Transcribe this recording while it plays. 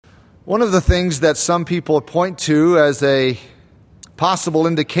One of the things that some people point to as a possible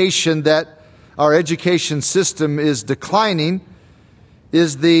indication that our education system is declining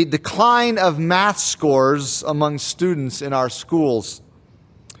is the decline of math scores among students in our schools.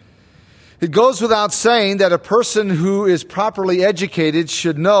 It goes without saying that a person who is properly educated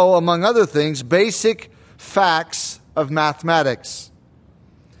should know, among other things, basic facts of mathematics.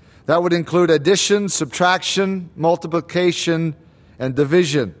 That would include addition, subtraction, multiplication, and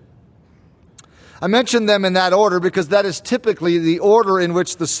division. I mention them in that order because that is typically the order in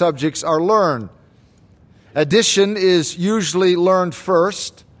which the subjects are learned. Addition is usually learned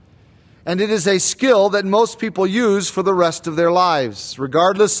first, and it is a skill that most people use for the rest of their lives.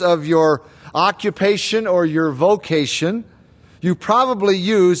 Regardless of your occupation or your vocation, you probably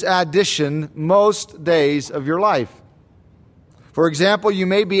use addition most days of your life. For example, you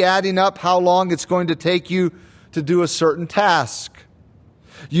may be adding up how long it's going to take you to do a certain task.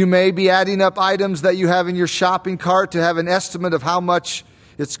 You may be adding up items that you have in your shopping cart to have an estimate of how much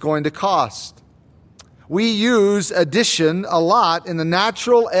it's going to cost. We use addition a lot in the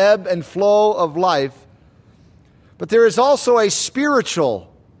natural ebb and flow of life, but there is also a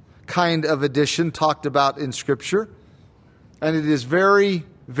spiritual kind of addition talked about in Scripture, and it is very,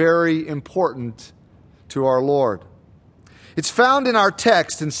 very important to our Lord. It's found in our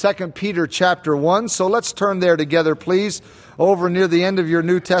text in 2 Peter chapter 1, so let's turn there together, please, over near the end of your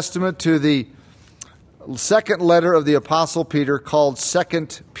New Testament to the second letter of the Apostle Peter called 2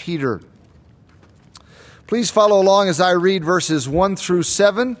 Peter. Please follow along as I read verses 1 through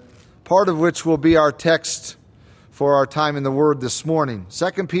 7, part of which will be our text for our time in the Word this morning.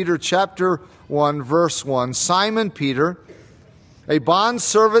 2 Peter chapter 1, verse 1, Simon Peter, a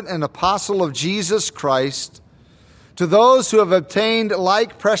bondservant and apostle of Jesus Christ, to those who have obtained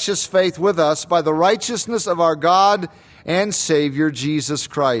like precious faith with us by the righteousness of our God and Savior Jesus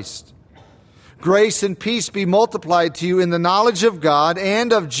Christ. Grace and peace be multiplied to you in the knowledge of God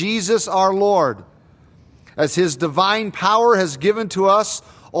and of Jesus our Lord, as His divine power has given to us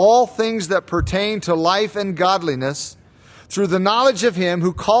all things that pertain to life and godliness, through the knowledge of Him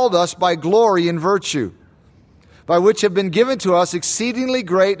who called us by glory and virtue, by which have been given to us exceedingly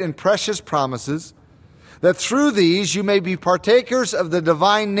great and precious promises, that through these you may be partakers of the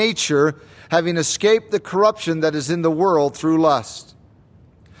divine nature, having escaped the corruption that is in the world through lust.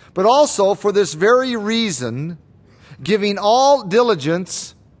 But also for this very reason, giving all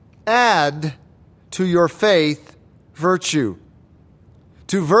diligence, add to your faith virtue,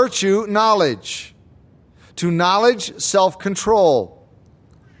 to virtue knowledge, to knowledge self-control,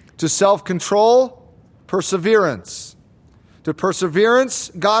 to self-control perseverance, to perseverance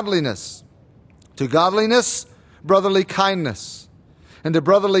godliness, to godliness brotherly kindness, and to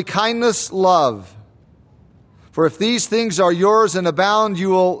brotherly kindness love. For if these things are yours and abound, you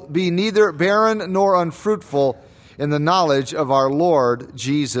will be neither barren nor unfruitful in the knowledge of our Lord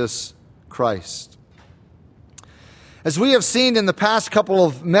Jesus Christ. As we have seen in the past couple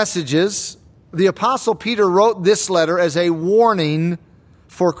of messages, the Apostle Peter wrote this letter as a warning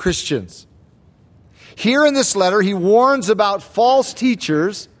for Christians. Here in this letter, he warns about false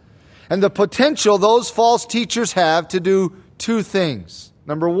teachers and the potential those false teachers have to do two things.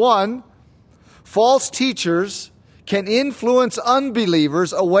 Number one, false teachers can influence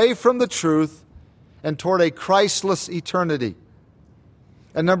unbelievers away from the truth and toward a Christless eternity.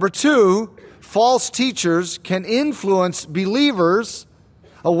 And number two, false teachers can influence believers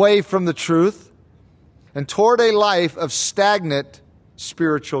away from the truth and toward a life of stagnant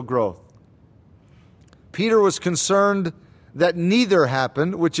spiritual growth. Peter was concerned that neither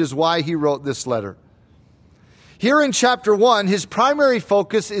happened, which is why he wrote this letter. Here in chapter 1, his primary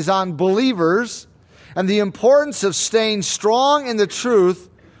focus is on believers and the importance of staying strong in the truth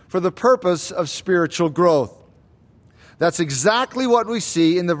for the purpose of spiritual growth. That's exactly what we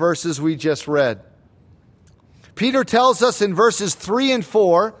see in the verses we just read. Peter tells us in verses 3 and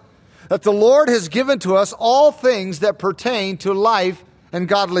 4 that the Lord has given to us all things that pertain to life and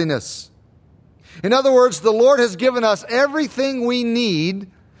godliness. In other words, the Lord has given us everything we need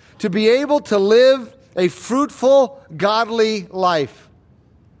to be able to live a fruitful, godly life.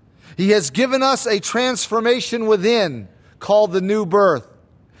 He has given us a transformation within called the new birth.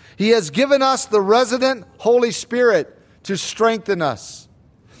 He has given us the resident Holy Spirit to strengthen us.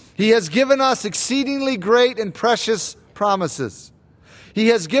 He has given us exceedingly great and precious promises. He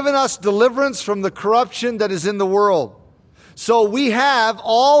has given us deliverance from the corruption that is in the world. So we have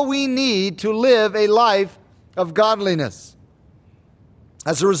all we need to live a life of godliness.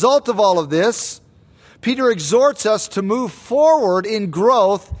 As a result of all of this, Peter exhorts us to move forward in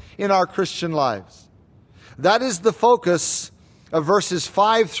growth in our Christian lives. That is the focus of verses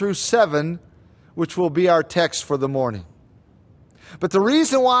 5 through 7, which will be our text for the morning. But the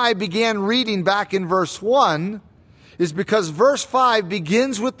reason why I began reading back in verse 1 is because verse 5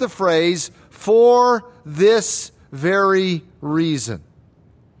 begins with the phrase, "for this very reason."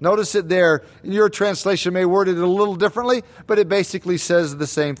 Notice it there. Your translation may word it a little differently, but it basically says the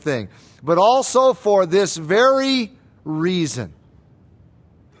same thing. But also for this very reason.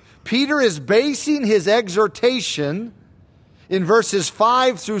 Peter is basing his exhortation in verses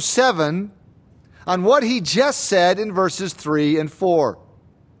 5 through 7 on what he just said in verses 3 and 4.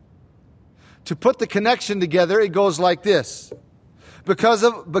 To put the connection together, it goes like this. Because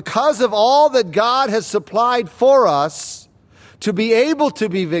of all that God has supplied for us to be able to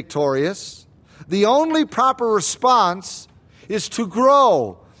be victorious, the only proper response is to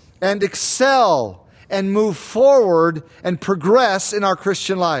grow and excel and move forward and progress in our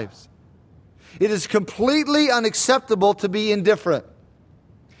Christian lives. It is completely unacceptable to be indifferent.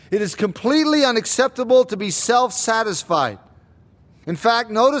 It is completely unacceptable to be self-satisfied. In fact,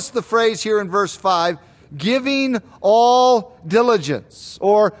 notice the phrase here in verse 5, giving all diligence.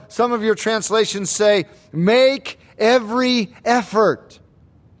 Or some of your translations say, make every effort.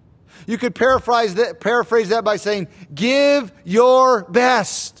 You could paraphrase that by saying, give your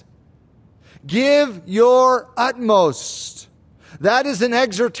best. Give your utmost. That is an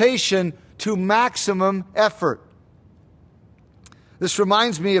exhortation to maximum effort. This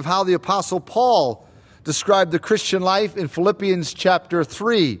reminds me of how the Apostle Paul described the Christian life in Philippians chapter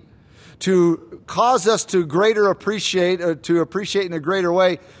 3 to cause us to appreciate in a greater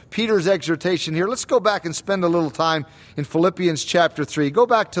way Peter's exhortation here. Let's go back and spend a little time in Philippians chapter 3. Go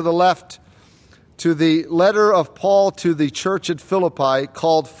back to the left to the letter of Paul to the church at Philippi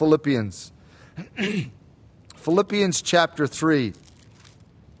called Philippians. Philippians chapter 3.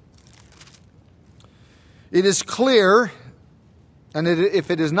 It is clear, and if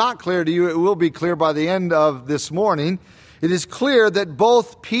it is not clear to you, it will be clear by the end of this morning. It is clear that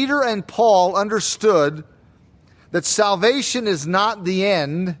both Peter and Paul understood that salvation is not the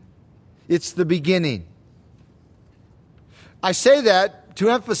end, it's the beginning. I say that to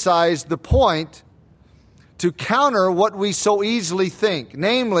emphasize the point, to counter what we so easily think.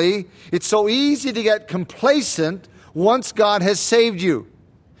 Namely, it's so easy to get complacent once God has saved you.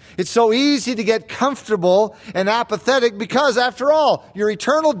 It's so easy to get comfortable and apathetic because, after all, your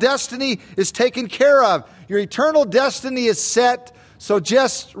eternal destiny is taken care of. Your eternal destiny is set, so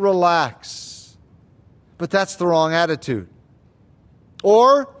just relax. But that's the wrong attitude.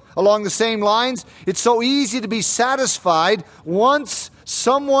 Or, along the same lines, it's so easy to be satisfied once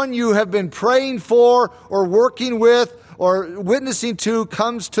someone you have been praying for or working with or witnessing to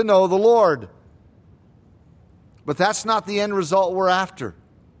comes to know the Lord. But that's not the end result we're after.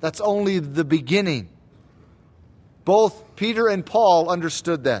 That's only the beginning. Both Peter and Paul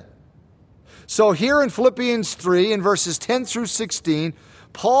understood that. So here in Philippians 3, in verses 10 through 16,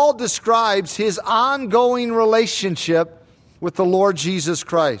 Paul describes his ongoing relationship with the Lord Jesus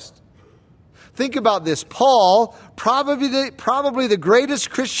Christ. Think about this. Paul, probably the greatest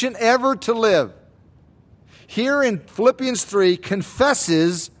Christian ever to live, here in Philippians 3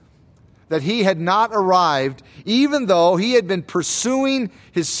 confesses that he had not arrived, even though he had been pursuing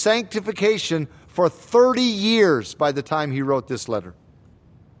his sanctification for 30 years by the time he wrote this letter.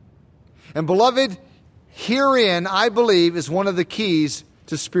 And beloved, herein, I believe, is one of the keys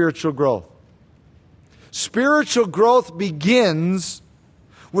to spiritual growth. Spiritual growth begins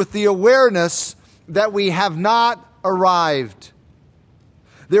with the awareness that we have not arrived.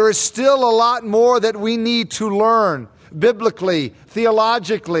 There is still a lot more that we need to learn. Biblically,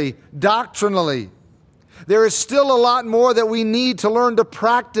 theologically, doctrinally. There is still a lot more that we need to learn to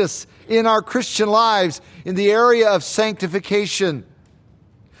practice in our Christian lives in the area of sanctification.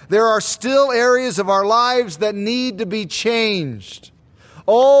 There are still areas of our lives that need to be changed.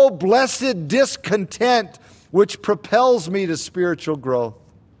 Oh, blessed discontent which propels me to spiritual growth.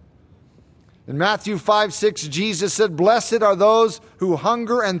 In Matthew 5:6, Jesus said, "Blessed are those who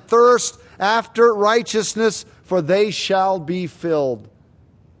hunger and thirst after righteousness, for they shall be filled."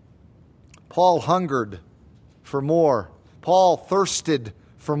 Paul hungered for more. Paul thirsted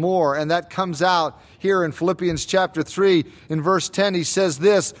for more. And that comes out here in Philippians chapter 3. In verse 10, he says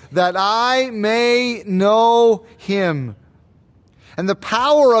this, "That I may know him, and the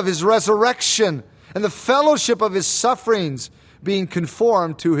power of his resurrection, and the fellowship of his sufferings, being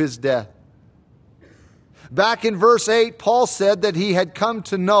conformed to his death." Back in verse 8, Paul said that he had come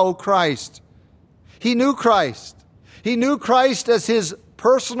to know Christ. He knew Christ. He knew Christ as his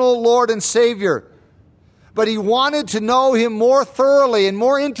personal Lord and Savior. But he wanted to know him more thoroughly and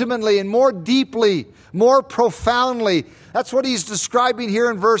more intimately and more deeply more profoundly. That's what he's describing here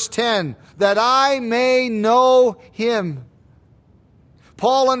in verse 10, that I may know him.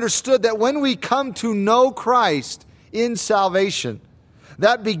 Paul understood that when we come to know Christ in salvation,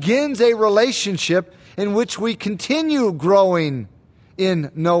 that begins a relationship in which we continue growing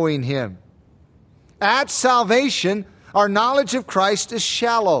in knowing him. At salvation, our knowledge of Christ is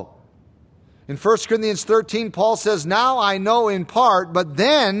shallow. In 1 Corinthians 13, Paul says, now I know in part, but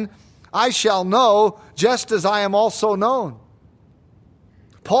then I shall know just as I am also known.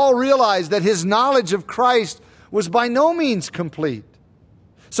 Paul realized that his knowledge of Christ was by no means complete.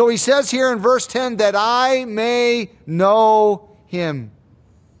 So he says here in verse 10, that I may know him.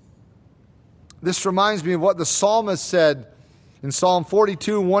 This reminds me of what the psalmist said in Psalm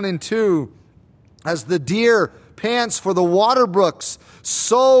 42, 1 and 2. As the deer pants for the water brooks,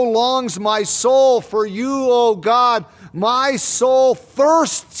 so longs my soul for you, O God. My soul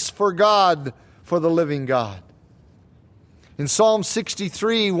thirsts for God, for the living God. In Psalm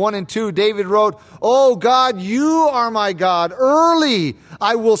 63, 1 and 2, David wrote, O God, you are my God. Early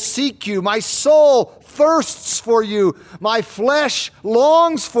I will seek you. My soul thirsts for you. My flesh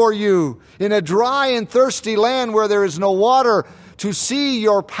longs for you in a dry and thirsty land where there is no water, to see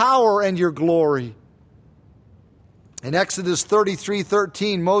your power and your glory. In Exodus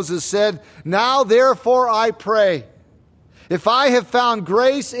 33:13, Moses said, now therefore I pray, if I have found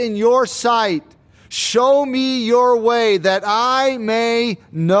grace in your sight, show me your way that I may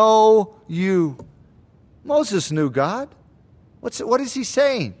know you. Moses knew God. What is he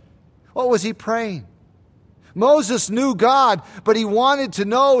saying? What was he praying? Moses knew God, but he wanted to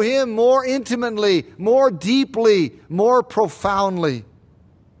know him more intimately, more deeply, more profoundly.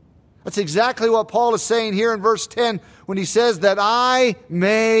 That's exactly what Paul is saying here in verse 10 when he says that I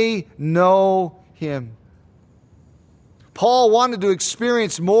may know him. Paul wanted to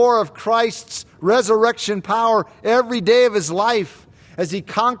experience more of Christ's resurrection power every day of his life as he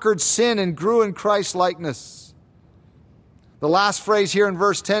conquered sin and grew in Christ's likeness. The last phrase here in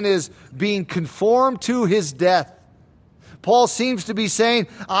verse 10 is being conformed to his death. Paul seems to be saying,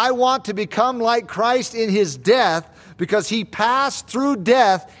 I want to become like Christ in his death because he passed through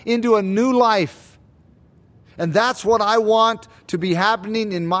death into a new life. And that's what I want to be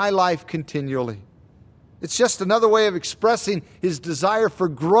happening in my life continually. It's just another way of expressing his desire for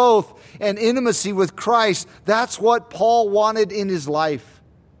growth and intimacy with Christ. That's what Paul wanted in his life.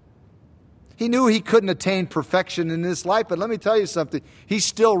 He knew he couldn't attain perfection in this life, but let me tell you something. He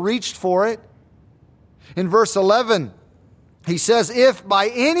still reached for it. In verse 11, he says, if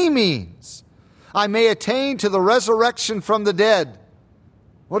by any means I may attain to the resurrection from the dead.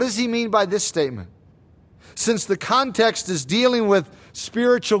 What does he mean by this statement? Since the context is dealing with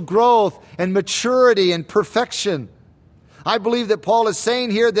spiritual growth and maturity and perfection, I believe that Paul is saying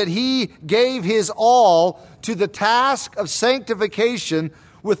here that he gave his all to the task of sanctification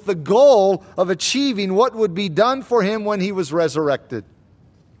with the goal of achieving what would be done for him when he was resurrected.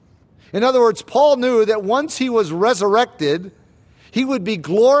 In other words, Paul knew that once he was resurrected, he would be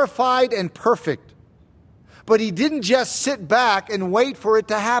glorified and perfect. But he didn't just sit back and wait for it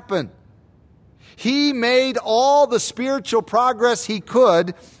to happen. He made all the spiritual progress he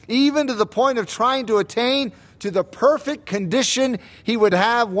could, even to the point of trying to attain to the perfect condition he would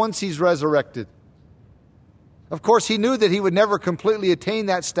have once he's resurrected. Of course, he knew that he would never completely attain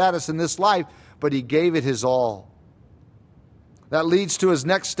that status in this life, but he gave it his all. That leads to his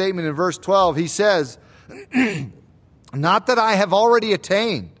next statement in verse 12. He says, not that I have already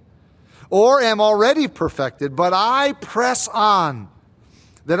attained or am already perfected, but I press on,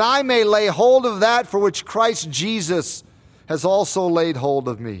 that I may lay hold of that for which Christ Jesus has also laid hold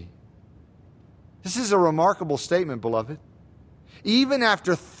of me. This is a remarkable statement, beloved. Even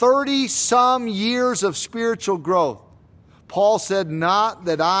after 30-some years of spiritual growth, Paul said, not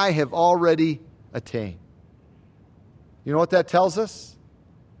that I have already attained. You know what that tells us?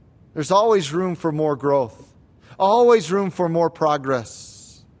 There's always room for more growth. Always room for more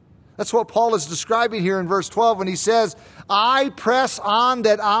progress. That's what Paul is describing here in verse 12 when he says, I press on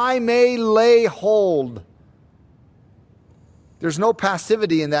that I may lay hold. There's no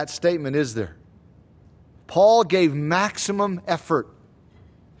passivity in that statement, is there? Paul gave maximum effort.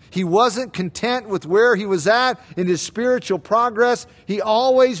 He wasn't content with where he was at in his spiritual progress. He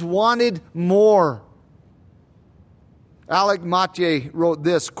always wanted more. Alec Mathieu wrote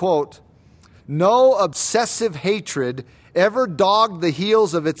this, quote, no obsessive hatred ever dogged the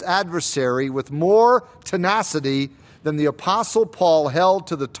heels of its adversary with more tenacity than the Apostle Paul held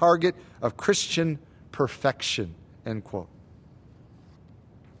to the target of Christian perfection, end quote.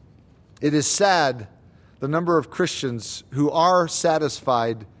 It is sad the number of Christians who are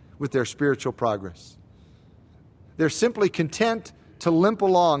satisfied with their spiritual progress. they're simply content to limp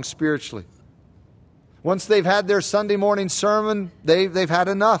along spiritually. Once they've had their Sunday morning sermon, they've had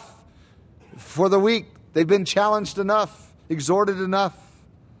enough for the week. They've been challenged enough, exhorted enough.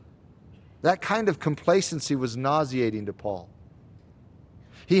 That kind of complacency was nauseating to Paul.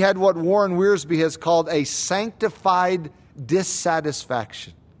 He had what Warren Wiersbe has called a sanctified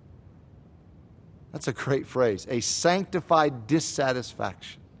dissatisfaction. That's a great phrase, a sanctified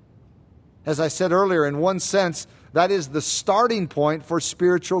dissatisfaction. As I said earlier, in one sense, that is the starting point for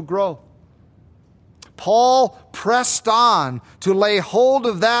spiritual growth. Paul pressed on to lay hold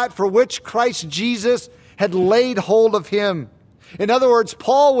of that for which Christ Jesus had laid hold of him. In other words,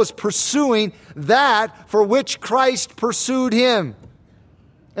 Paul was pursuing that for which Christ pursued him.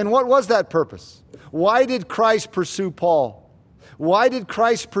 And what was that purpose? Why did Christ pursue Paul? Why did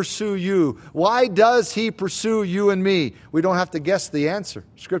Christ pursue you? Why does He pursue you and me? We don't have to guess the answer.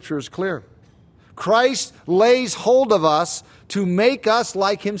 Scripture is clear. Christ lays hold of us to make us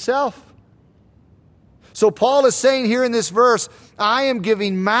like Himself. So Paul is saying here in this verse, I am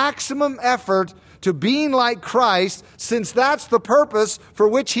giving maximum effort to being like Christ, since that's the purpose for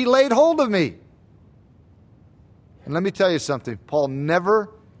which He laid hold of me. And let me tell you something. Paul never,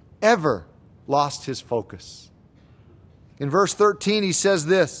 ever lost his focus. In verse 13, he says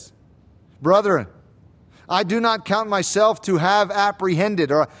this, Brethren, I do not count myself to have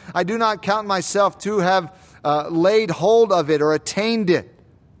apprehended, or I do not count myself to have laid hold of it or attained it.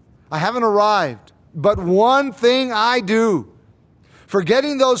 I haven't arrived. But one thing I do,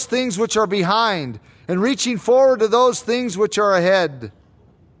 forgetting those things which are behind and reaching forward to those things which are ahead.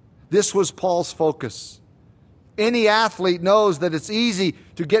 This was Paul's focus. Any athlete knows that it's easy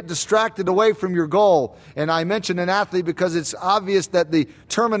to get distracted away from your goal. And I mention an athlete because it's obvious that the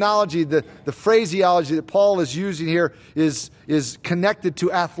terminology, the phraseology that Paul is using here is connected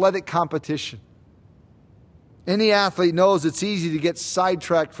to athletic competition. Any athlete knows it's easy to get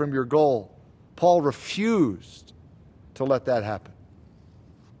sidetracked from your goal. Paul refused to let that happen.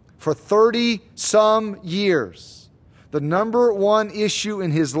 For 30-some years, the number one issue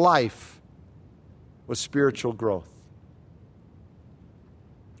in his life was spiritual growth.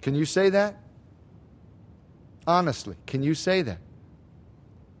 Can you say that? Honestly, can you say that?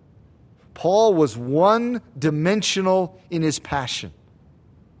 Paul was one-dimensional in his passion.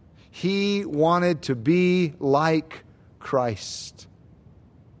 He wanted to be like Christ.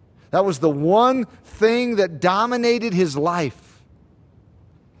 That was the one thing that dominated his life.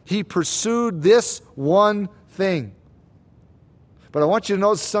 He pursued this one thing. But I want you to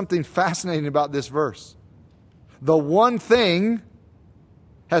notice something fascinating about this verse. The one thing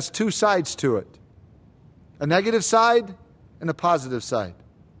has two sides to it. A negative side and a positive side.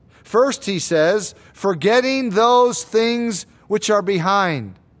 First, he says, forgetting those things which are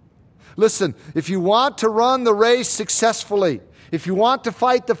behind. Listen, if you want to run the race successfully, if you want to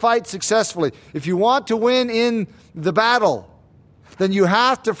fight the fight successfully, if you want to win in the battle, then you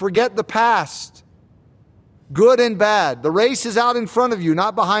have to forget the past. Good and bad. The race is out in front of you,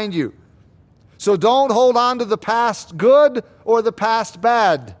 not behind you. So don't hold on to the past good or the past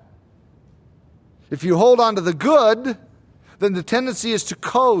bad. If you hold on to the good, then the tendency is to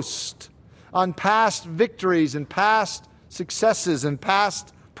coast on past victories and past successes and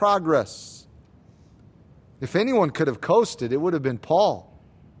past progress. If anyone could have coasted, it would have been Paul.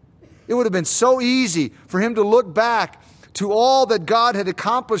 It would have been so easy for him to look back to all that God had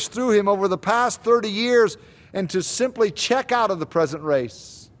accomplished through him over the past 30 years and to simply check out of the present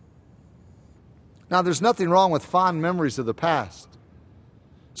race. Now, there's nothing wrong with fond memories of the past.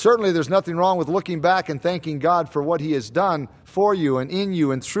 Certainly, there's nothing wrong with looking back and thanking God for what He has done for you and in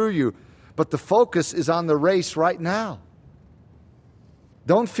you and through you. But the focus is on the race right now.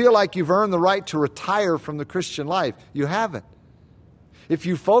 Don't feel like you've earned the right to retire from the Christian life. You haven't. If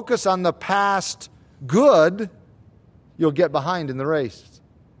you focus on the past good, you'll get behind in the race.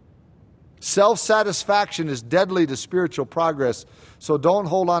 Self-satisfaction is deadly to spiritual progress, so don't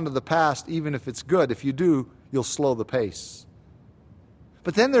hold on to the past even if it's good. If you do, you'll slow the pace.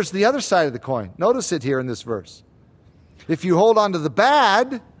 But then there's the other side of the coin. Notice it here in this verse. If you hold on to the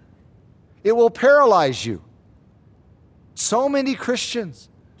bad, it will paralyze you. So many Christians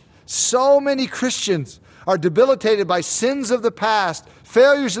are debilitated by sins of the past,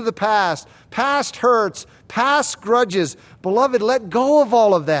 failures of the past hurts, past grudges. Beloved, let go of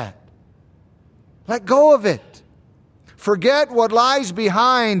all of that. Let go of it. Forget what lies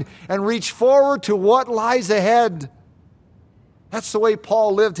behind and reach forward to what lies ahead. That's the way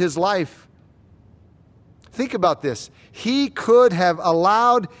Paul lived his life. Think about this. He could have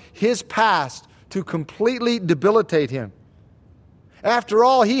allowed his past to completely debilitate him. After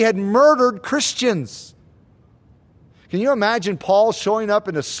all, he had murdered Christians. Can you imagine Paul showing up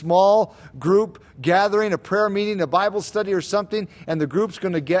in a small group gathering, a prayer meeting, a Bible study or something, and the group's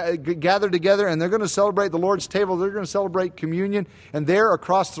going to gather together and they're going to celebrate the Lord's table, they're going to celebrate communion, and there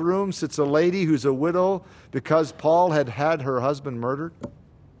across the room sits a lady who's a widow because Paul had had her husband murdered?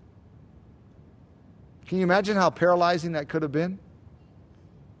 Can you imagine how paralyzing that could have been?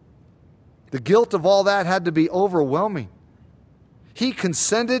 The guilt of all that had to be overwhelming. He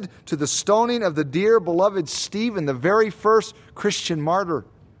consented to the stoning of the dear beloved Stephen, the very first Christian martyr.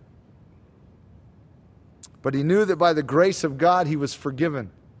 But he knew that by the grace of God he was forgiven.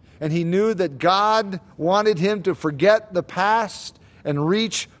 And he knew that God wanted him to forget the past and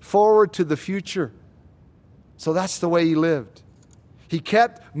reach forward to the future. So that's the way he lived. He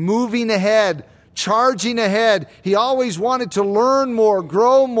kept moving ahead, charging ahead. He always wanted to learn more,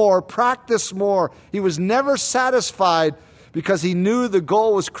 grow more, practice more. He was never satisfied because he knew the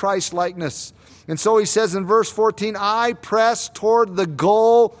goal was Christ-likeness. And so he says in verse 14, I press toward the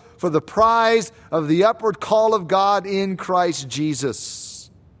goal for the prize of the upward call of God in Christ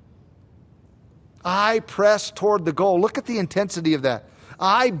Jesus. I press toward the goal. Look at the intensity of that.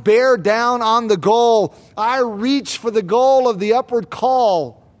 I bear down on the goal. I reach for the goal of the upward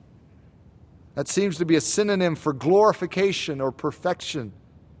call. That seems to be a synonym for glorification or perfection.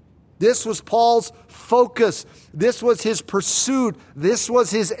 This was Paul's focus. This was his pursuit. This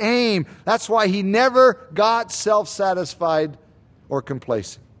was his aim. That's why he never got self-satisfied or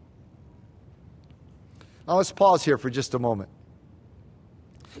complacent. Now let's pause here for just a moment.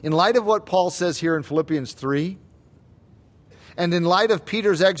 In light of what Paul says here in Philippians 3, and in light of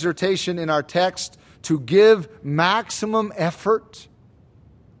Peter's exhortation in our text to give maximum effort,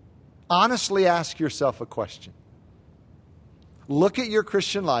 honestly ask yourself a question. Look at your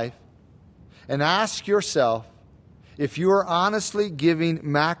Christian life and ask yourself if you are honestly giving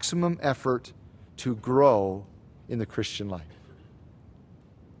maximum effort to grow in the Christian life.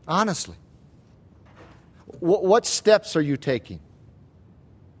 Honestly. What steps are you taking?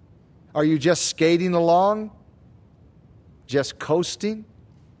 Are you just skating along? Just coasting?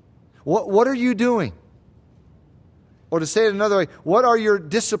 What are you doing? Or to say it another way, what are your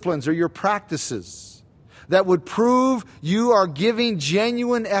disciplines or your practices that would prove you are giving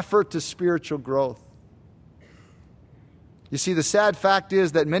genuine effort to spiritual growth? You see, the sad fact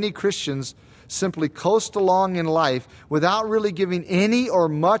is that many Christians simply coast along in life without really giving any or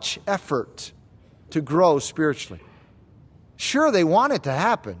much effort to grow spiritually. Sure, they want it to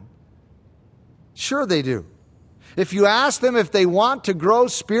happen. Sure, they do. If you ask them if they want to grow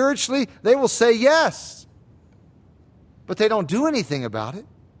spiritually, they will say yes. But they don't do anything about it.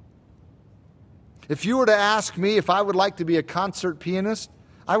 If you were to ask me if I would like to be a concert pianist,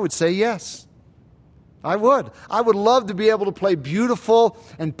 I would say yes. I would. I would love to be able to play beautiful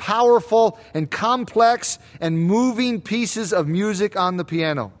and powerful and complex and moving pieces of music on the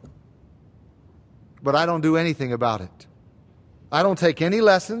piano. But I don't do anything about it. I don't take any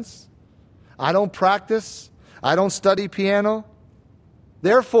lessons. I don't practice. I don't study piano.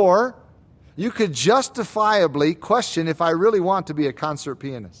 Therefore, you could justifiably question if I really want to be a concert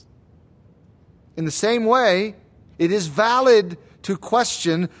pianist. In the same way, it is valid to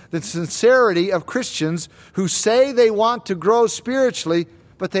question the sincerity of Christians who say they want to grow spiritually,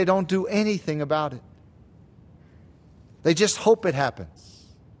 but they don't do anything about it. They just hope it happens.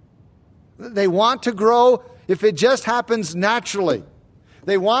 They want to grow if it just happens naturally.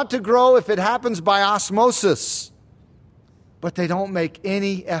 They want to grow if it happens by osmosis. But they don't make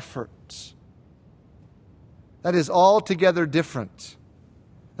any effort. That is altogether different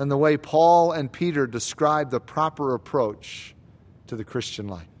than the way Paul and Peter describe the proper approach to the Christian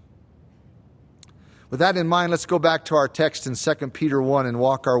life. With that in mind, let's go back to our text in 2 Peter 1 and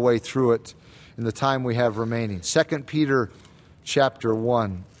walk our way through it in the time we have remaining. 2 Peter chapter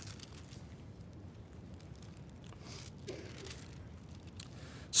 1.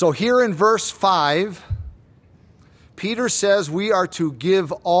 So here in verse 5, Peter says we are to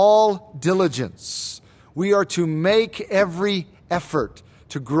give all diligence. We are to make every effort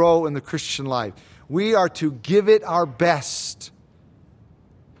to grow in the Christian life. We are to give it our best.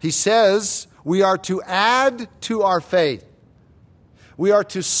 He says we are to add to our faith. We are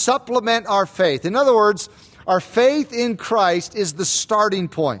to supplement our faith. In other words, our faith in Christ is the starting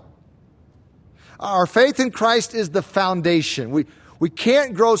point. Our faith in Christ is the foundation. We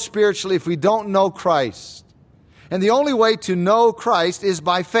can't grow spiritually if we don't know Christ. And the only way to know Christ is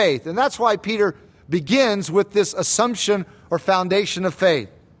by faith. And that's why Peter begins with this assumption or foundation of faith.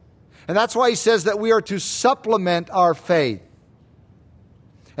 And that's why he says that we are to supplement our faith.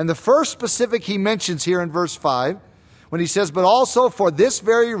 And the first specific he mentions here in verse 5, when he says, but also for this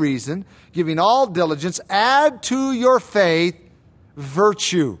very reason, giving all diligence, add to your faith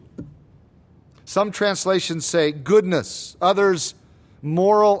virtue. Some translations say goodness, others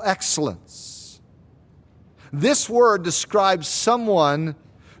moral excellence. This word describes someone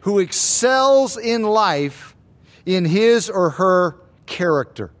who excels in life in his or her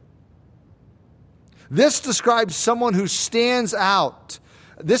character. This describes someone who stands out.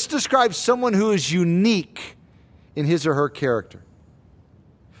 This describes someone who is unique in his or her character.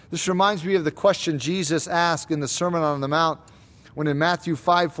 This reminds me of the question Jesus asked in the Sermon on the Mount when in Matthew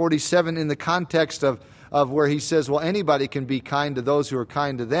 5:47, in the context of where he says, well, anybody can be kind to those who are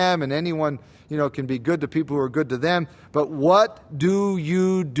kind to them, and anyone, can be good to people who are good to them. But what do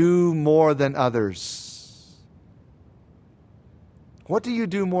you do more than others? What do you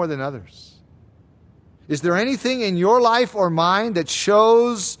do more than others? Is there anything in your life or mine that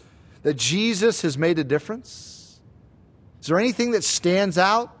shows that Jesus has made a difference? Is there anything that stands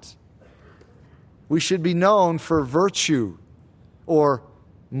out? We should be known for virtue or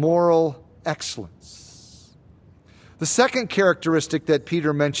moral excellence. The second characteristic that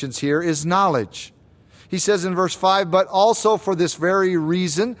Peter mentions here is knowledge. He says in verse 5, but also for this very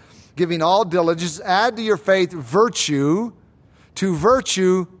reason, giving all diligence, add to your faith virtue, to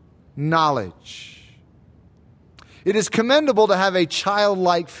virtue knowledge. It is commendable to have a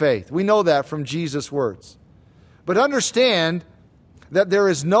childlike faith. We know that from Jesus' words. But understand that there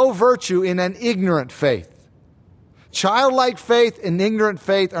is no virtue in an ignorant faith. Childlike faith and ignorant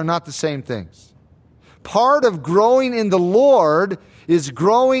faith are not the same things. Part of growing in the Lord is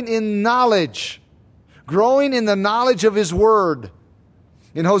growing in knowledge, growing in the knowledge of His Word.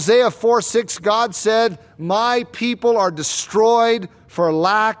 In Hosea 4:6, God said, my people are destroyed for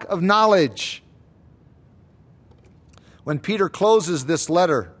lack of knowledge. When Peter closes this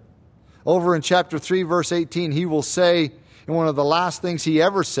letter, over in chapter 3, verse 18, he will say, in one of the last things he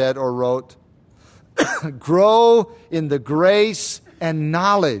ever said or wrote, grow in the grace and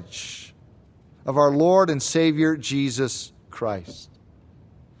knowledge of our Lord and Savior Jesus Christ.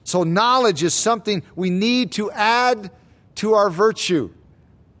 So knowledge is something we need to add to our virtue.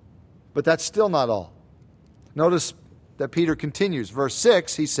 But that's still not all. Notice that Peter continues. Verse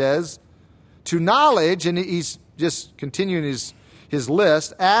 6, he says, to knowledge, and he's just continuing his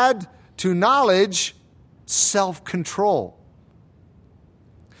list, add to knowledge self-control.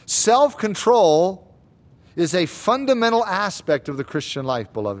 Self-control is a fundamental aspect of the Christian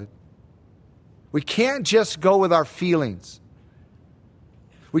life, beloved. We can't just go with our feelings.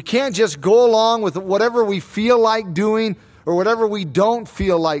 We can't just go along with whatever we feel like doing or whatever we don't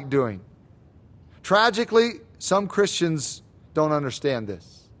feel like doing. Tragically, some Christians don't understand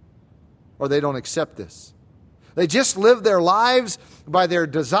this, or they don't accept this. They just live their lives by their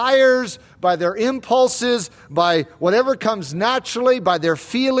desires, by their impulses, by whatever comes naturally, by their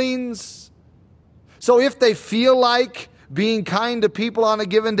feelings. So if they feel like being kind to people on a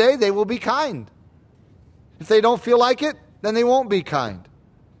given day, they will be kind. If they don't feel like it, then they won't be kind.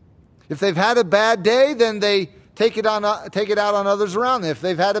 If they've had a bad day, then they take it out on others around them. If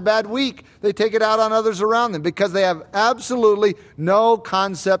they've had a bad week, they take it out on others around them because they have absolutely no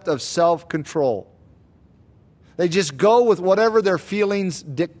concept of self-control. They just go with whatever their feelings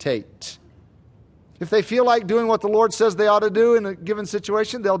dictate. If they feel like doing what the Lord says they ought to do in a given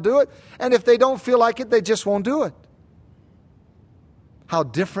situation, they'll do it. And if they don't feel like it, they just won't do it. How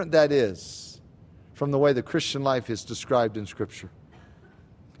different that is from the way the Christian life is described in Scripture.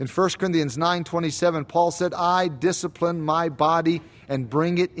 In 1 Corinthians 9:27, Paul said, I discipline my body and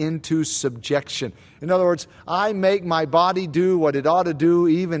bring it into subjection. In other words, I make my body do what it ought to do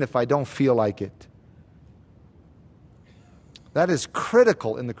even if I don't feel like it. That is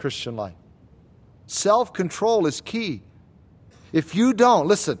critical in the Christian life. Self-control is key. If you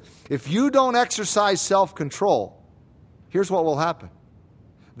don't exercise self-control, here's what will happen.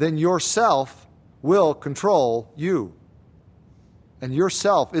 Then yourself will control you. And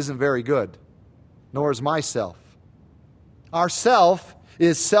yourself isn't very good, nor is myself. Our self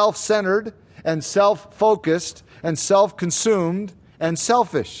is self-centered and self-focused and self-consumed and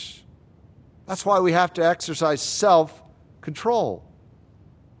selfish. That's why we have to exercise self-control.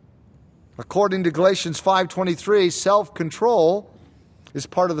 According to Galatians 5:23, self-control is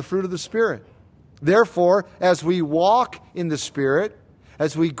part of the fruit of the Spirit. Therefore, as we walk in the Spirit,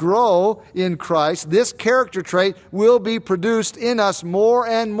 as we grow in Christ, this character trait will be produced in us more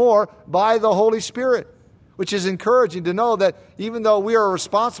and more by the Holy Spirit, which is encouraging to know that even though we are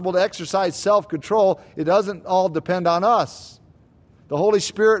responsible to exercise self-control, it doesn't all depend on us. The Holy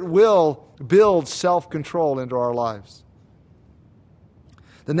Spirit will build self-control into our lives.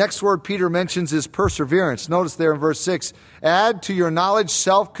 The next word Peter mentions is perseverance. Notice there in verse 6, add to your knowledge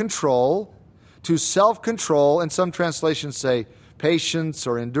self-control, to self-control, and some translations say patience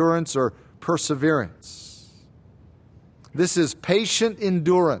or endurance or perseverance. This is patient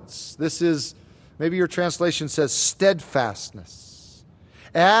endurance. This is, maybe your translation says steadfastness.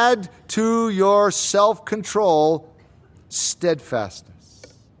 Add to your self-control steadfastness.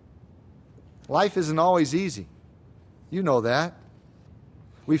 Life isn't always easy. You know that.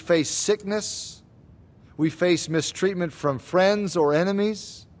 We face sickness. We face mistreatment from friends or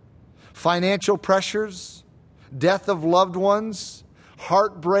enemies, financial pressures, death of loved ones,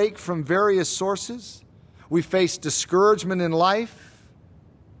 heartbreak from various sources. We face discouragement in life.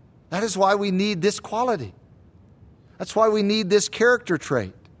 That is why we need this quality. That's why we need this character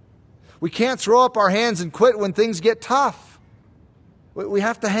trait. We can't throw up our hands and quit when things get tough. We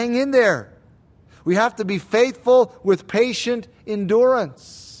have to hang in there. We have to be faithful with patient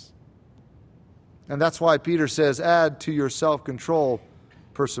endurance. And that's why Peter says, add to your self-control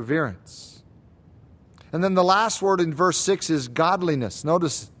perseverance. And then the last word in verse 6 is godliness.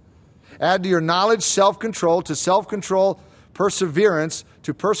 Notice, add to your knowledge self-control, to self-control perseverance,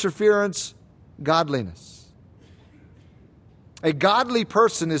 to perseverance godliness. A godly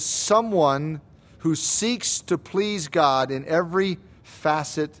person is someone who seeks to please God in every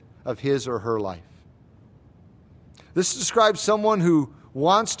facet of his or her life. This describes someone who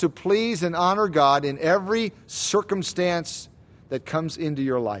wants to please and honor God in every circumstance that comes into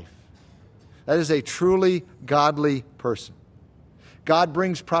your life. That is a truly godly person. God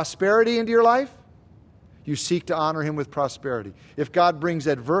brings prosperity into your life, you seek to honor Him with prosperity. If God brings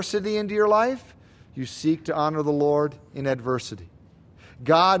adversity into your life, you seek to honor the Lord in adversity.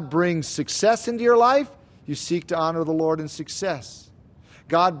 God brings success into your life, you seek to honor the Lord in success.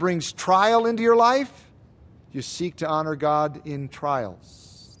 God brings trial into your life, you seek to honor God in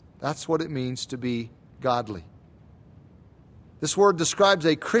trials. That's what it means to be godly. This word describes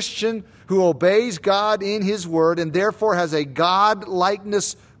a Christian who obeys God in His Word and therefore has a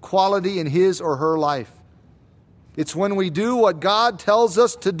God-likeness quality in his or her life. It's when we do what God tells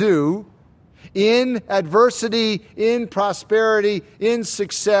us to do in adversity, in prosperity, in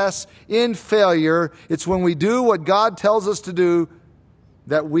success, in failure. It's when we do what God tells us to do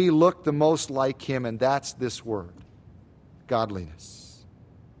that we look the most like Him, and that's this word, godliness.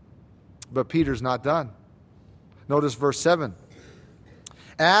 But Peter's not done. Notice verse 7.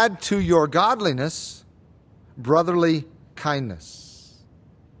 Add to your godliness brotherly kindness.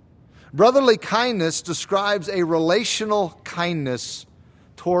 Brotherly kindness describes a relational kindness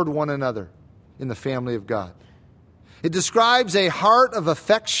toward one another in the family of God. It describes a heart of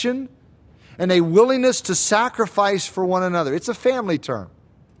affection and a willingness to sacrifice for one another. It's a family term.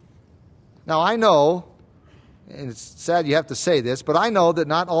 Now I know, and it's sad you have to say this, but I know that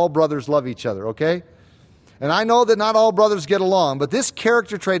not all brothers love each other, okay? And I know that not all brothers get along, but this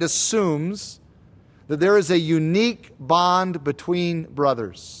character trait assumes that there is a unique bond between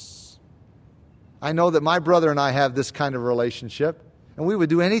brothers. I know that my brother and I have this kind of relationship, and we would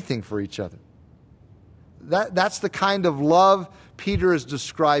do anything for each other. That's the kind of love Peter is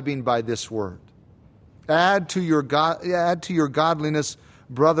describing by this word. Add to your godliness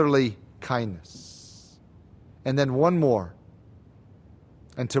brotherly kindness. And then one more.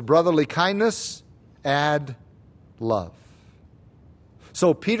 And to brotherly kindness, add love.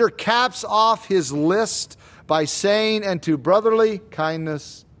 So Peter caps off his list by saying, and to brotherly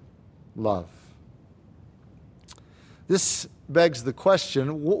kindness, love. This begs the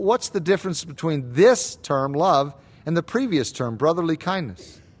question, what's the difference between this term, love, and the previous term, brotherly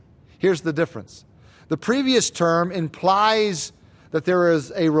kindness? Here's the difference. The previous term implies that there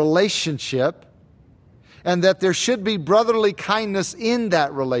is a relationship and that there should be brotherly kindness in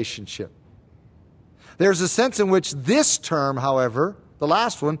that relationship. There's a sense in which this term, however, the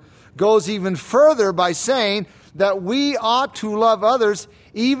last one, goes even further by saying that we ought to love others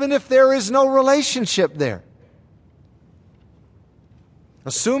even if there is no relationship there.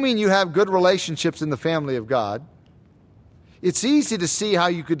 Assuming you have good relationships in the family of God, it's easy to see how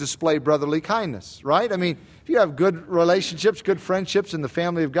you could display brotherly kindness, right? I mean, if you have good relationships, good friendships in the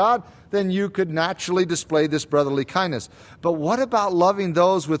family of God, then you could naturally display this brotherly kindness. But what about loving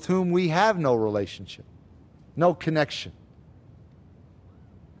those with whom we have no relationship, no connection?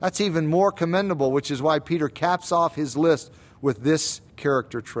 That's even more commendable, which is why Peter caps off his list with this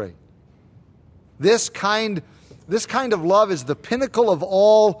character trait. This kind of love is the pinnacle of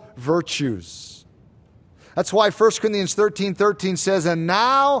all virtues. That's why 1 Corinthians 13:13 says, and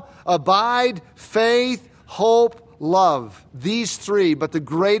now abide faith, hope, love. These three, but the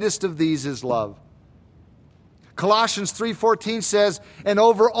greatest of these is love. Colossians 3:14 says, and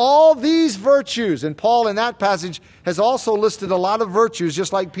over all these virtues, and Paul in that passage has also listed a lot of virtues,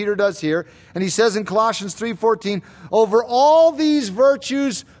 just like Peter does here. And he says in Colossians 3:14, over all these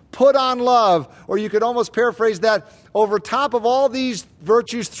virtues put on love. Or you could almost paraphrase that, over top of all these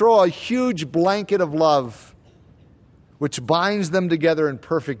virtues throw a huge blanket of love, which binds them together in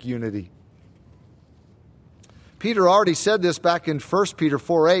perfect unity. Peter already said this back in 1 Peter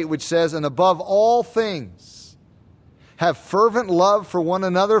 4:8, which says, and above all things, have fervent love for one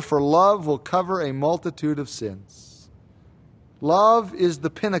another, for love will cover a multitude of sins. Love is the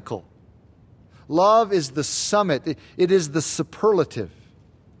pinnacle. Love is the summit. It is the superlative.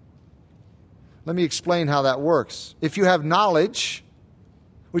 Let me explain how that works. If you have knowledge,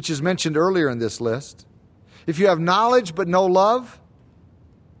 which is mentioned earlier in this list, if you have knowledge but no love,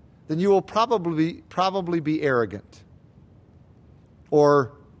 then you will probably be arrogant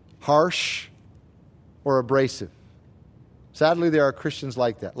or harsh or abrasive. Sadly, there are Christians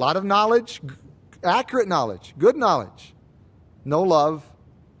like that. A lot of knowledge, accurate knowledge, good knowledge, no love,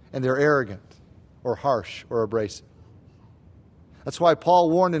 and they're arrogant or harsh or abrasive. That's why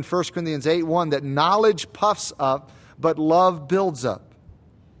Paul warned in 1 Corinthians 8:1 that knowledge puffs up, but love builds up.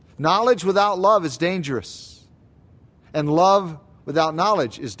 Knowledge without love is dangerous, and love without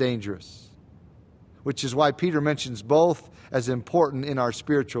knowledge is dangerous, which is why Peter mentions both as important in our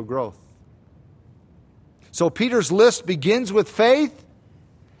spiritual growth. So Peter's list begins with faith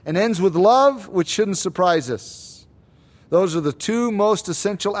and ends with love, which shouldn't surprise us. Those are the two most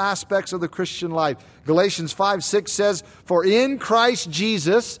essential aspects of the Christian life. Galatians 5:6 says, for in Christ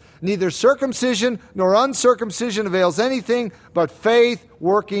Jesus, neither circumcision nor uncircumcision avails anything, but faith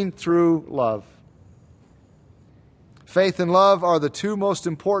working through love. Faith and love are the two most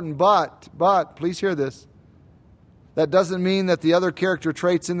important, but, please hear this, that doesn't mean that the other character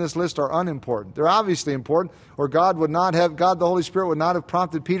traits in this list are unimportant. They're obviously important, or God the Holy Spirit would not have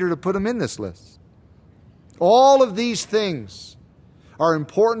prompted Peter to put them in this list. All of these things are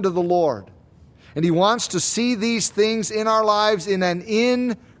important to the Lord, and He wants to see these things in our lives in an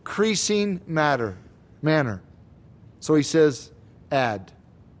increasing manner. So He says, add.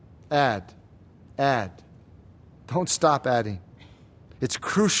 Don't stop adding. It's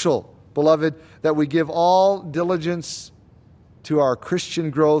crucial, beloved, that we give all diligence to our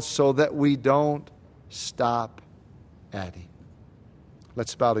Christian growth so that we don't stop adding.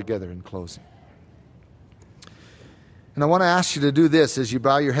 Let's bow together in closing. And I want to ask you to do this as you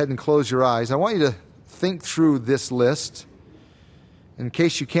bow your head and close your eyes. I want you to think through this list. In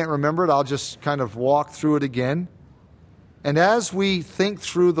case you can't remember it, I'll just kind of walk through it again. And as we think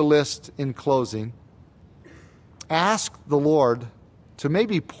through the list in closing, ask the Lord to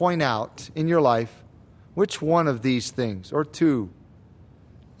maybe point out in your life which one of these things, or two,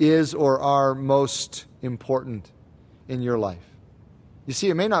 is or are most important in your life. You see,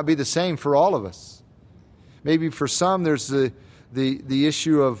 it may not be the same for all of us. Maybe for some there's the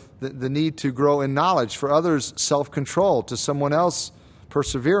issue of the need to grow in knowledge. For others, self-control. To someone else,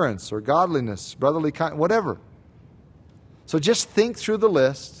 perseverance or godliness, brotherly kindness, whatever. So just think through the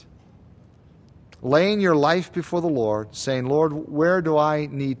list, laying your life before the Lord, saying, Lord, where do I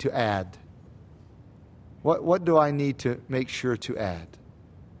need to add? What do I need to make sure to add?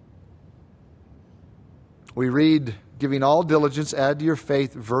 We read, giving all diligence, add to your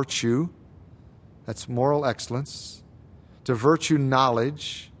faith virtue. That's moral excellence. To virtue,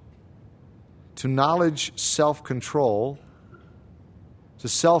 knowledge. To knowledge, self-control. To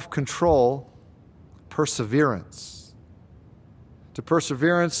self-control, perseverance. To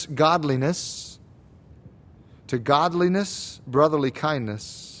perseverance, godliness. To godliness, brotherly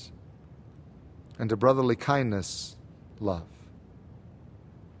kindness. And to brotherly kindness, love.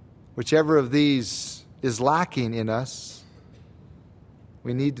 Whichever of these is lacking in us,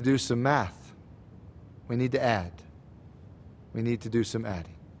 we need to do some math. We need to add. We need to do some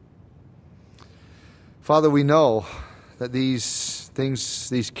adding. Father, we know that these things,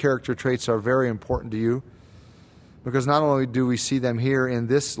 these character traits are very important to you, because not only do we see them here in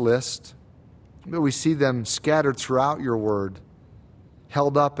this list, but we see them scattered throughout your word,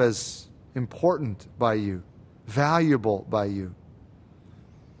 held up as important by you, valuable by you.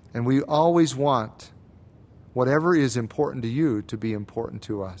 And we always want whatever is important to you to be important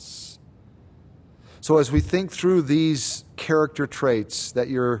to us. So as we think through these character traits that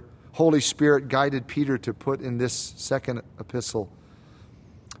your Holy Spirit guided Peter to put in this second epistle,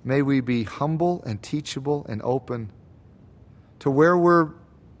 may we be humble and teachable and open to where we're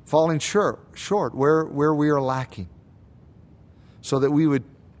falling short, where we are lacking, so that we would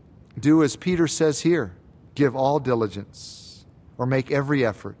do as Peter says here, give all diligence, or make every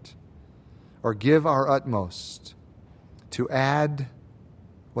effort, or give our utmost to add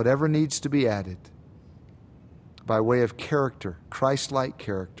whatever needs to be added by way of character, Christ-like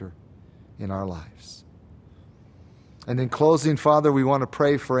character in our lives. And in closing, Father, we want to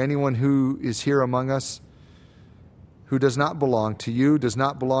pray for anyone who is here among us who does not belong to you, does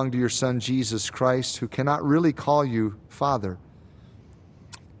not belong to your Son, Jesus Christ, who cannot really call you Father.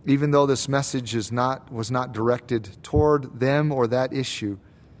 Even though this message was not directed toward them or that issue,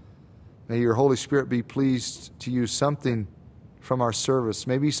 may your Holy Spirit be pleased to use something from our service,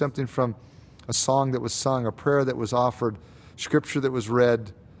 maybe something from a song that was sung, a prayer that was offered, scripture that was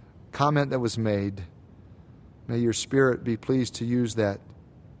read, comment that was made. May your Spirit be pleased to use that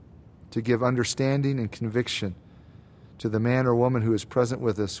to give understanding and conviction to the man or woman who is present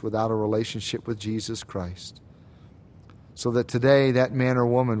with us without a relationship with Jesus Christ. So that today that man or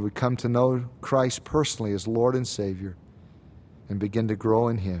woman would come to know Christ personally as Lord and Savior and begin to grow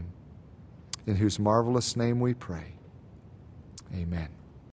in Him, in whose marvelous name we pray. Amen.